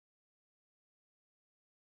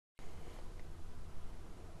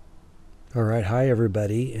All right, hi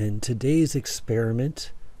everybody. In today's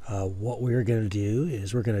experiment, what we're going to do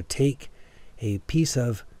is we're going to take a piece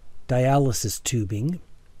of dialysis tubing,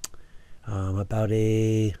 about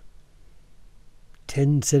a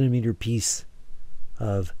 10 centimeter piece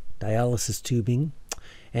of dialysis tubing,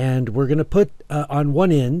 and we're going to put on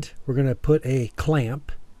one end, we're going to put a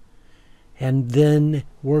clamp, and then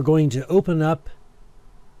we're going to open up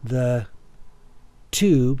the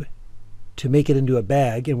tube to make it into a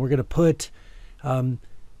bag, and we're going to put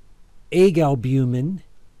egg albumin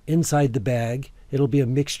inside the bag. It'll be a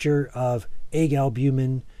mixture of egg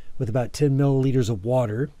albumin with about 10 milliliters of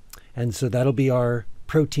water, and so that'll be our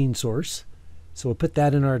protein source. So we'll put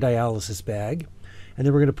that in our dialysis bag, and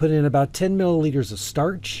then we're going to put in about 10 milliliters of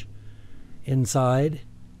starch inside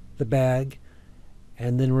the bag,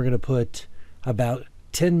 and then we're going to put about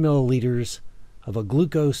 10 milliliters of a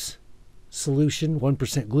glucose solution,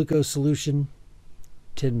 1% glucose solution,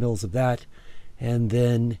 10 mils of that, and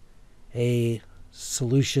then a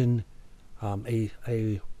solution,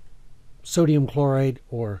 a sodium chloride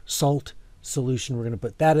or salt solution. We're going to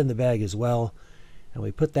put that in the bag as well, and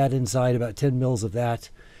we put that inside, about 10 mils of that,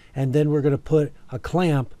 and then we're going to put a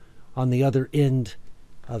clamp on the other end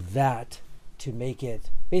of that to make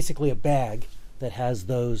it basically a bag that has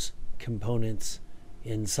those components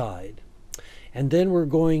inside. And then we're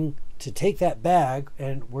going to take that bag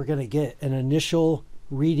and we're going to get an initial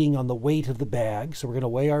reading on the weight of the bag. So we're going to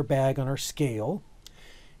weigh our bag on our scale,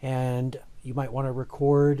 and you might want to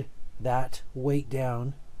record that weight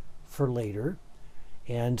down for later.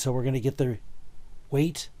 And so we're going to get the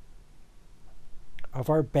weight of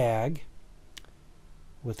our bag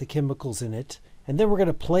with the chemicals in it, and then we're going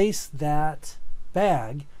to place that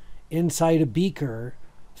bag inside a beaker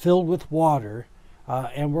filled with water,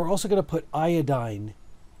 and we're also going to put iodine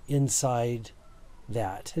inside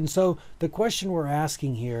that. And so the question we're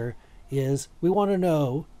asking here is, we want to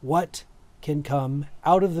know what can come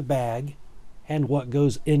out of the bag and what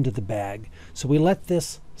goes into the bag. So we let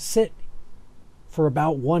this sit for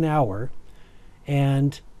about 1 hour,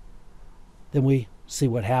 and then we see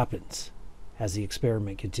what happens as the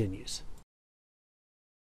experiment continues.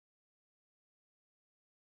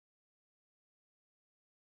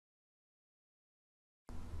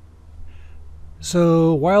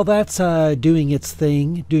 So while that's doing its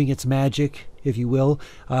thing, doing its magic, if you will,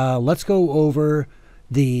 let's go over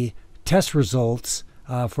the test results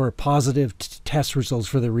for positive test results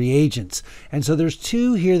for the reagents. And so there's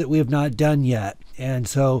two here that we have not done yet. And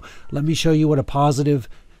so let me show you what a positive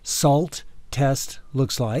salt test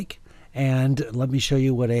looks like, and let me show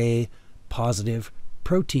you what a positive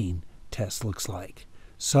protein test looks like.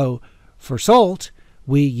 So for salt,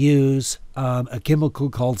 we use a chemical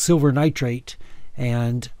called silver nitrate,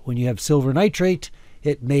 and when you have silver nitrate,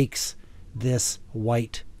 it makes this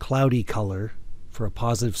white cloudy color for a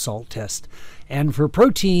positive salt test. And for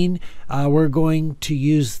protein, we're going to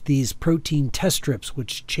use these protein test strips,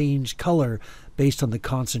 which change color based on the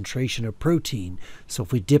concentration of protein. So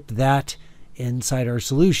if we dip that inside our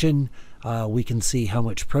solution, we can see how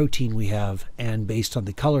much protein we have, and based on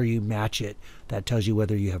the color you match it, that tells you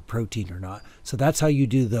whether you have protein or not. So that's how you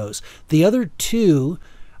do those. The other two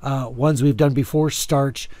ones we've done before,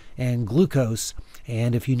 starch and glucose,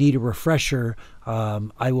 and if you need a refresher,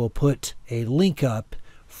 I will put a link up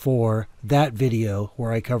for that video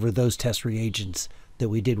where I cover those test reagents that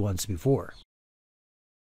we did once before.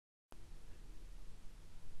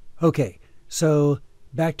 Okay, so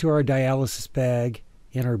back to our dialysis bag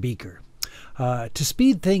in our beaker. To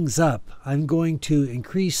speed things up, I'm going to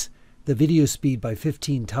increase the video speed by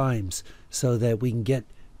 15 times so that we can get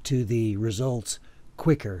to the results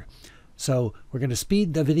quicker. So we're going to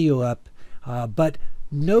speed the video up, but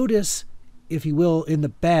notice, if you will, in the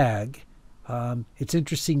bag, it's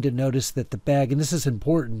interesting to notice that the bag, and this is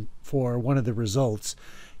important for one of the results,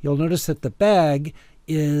 you'll notice that the bag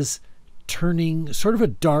is turning sort of a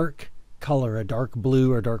dark color, a dark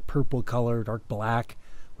blue or dark purple color, dark black,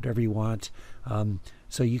 whatever you want.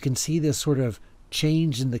 So you can see this sort of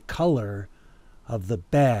change in the color of the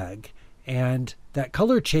bag, and that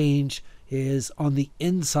color change is on the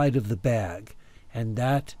inside of the bag, and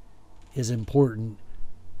that is important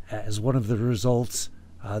as one of the results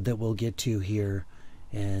that we'll get to here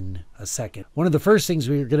in a second. One of the first things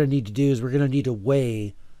we're going to need to do is we're going to need to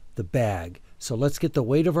weigh the bag. So let's get the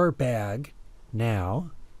weight of our bag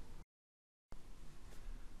now.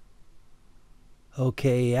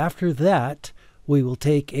 Okay, after that, we will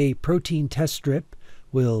take a protein test strip,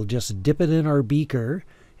 we'll just dip it in our beaker,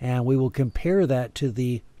 and we will compare that to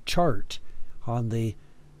the chart on the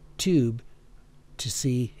tube to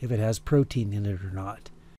see if it has protein in it or not.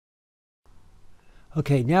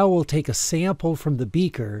 Okay, now we'll take a sample from the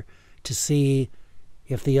beaker to see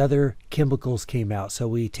if the other chemicals came out. So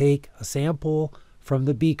we take a sample from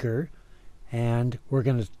the beaker, and we're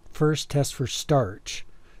going to first test for starch.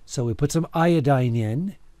 So we put some iodine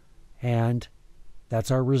in, and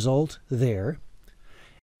that's our result there.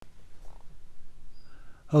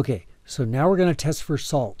 Okay, so now we're going to test for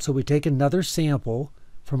salt. So we take another sample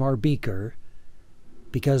from our beaker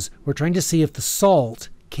because we're trying to see if the salt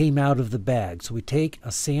came out of the bag. So we take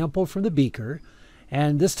a sample from the beaker,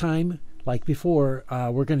 and this time, like before,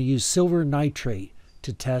 we're going to use silver nitrate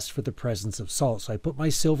to test for the presence of salt. So I put my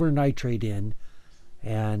silver nitrate in,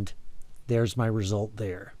 and there's my result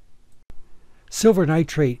there. Silver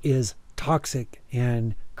nitrate is toxic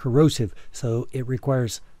and corrosive, so it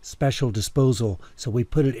requires special disposal. So we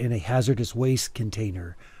put it in a hazardous waste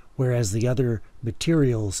container, whereas the other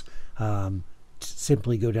materials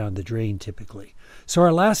simply go down the drain typically. So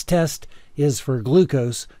our last test is for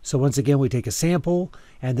glucose. So once again, we take a sample,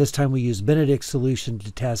 and this time we use Benedict's solution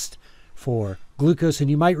to test for glucose. And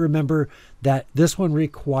you might remember that this one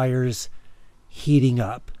requires heating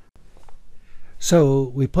up.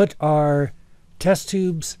 So we put our test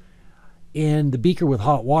tubes in the beaker with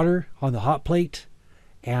hot water on the hot plate,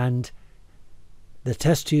 and the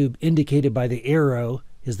test tube indicated by the arrow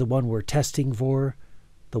is the one we're testing for.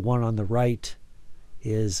 The one on the right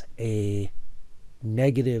is a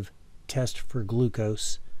negative test for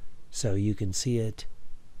glucose, so you can see it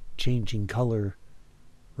changing color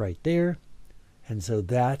right there. And so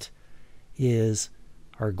that is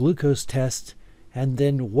our glucose test. And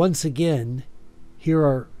then once again, here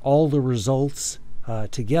are all the results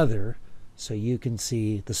together, so you can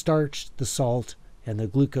see the starch, the salt, and the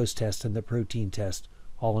glucose test and the protein test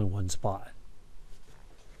all in one spot.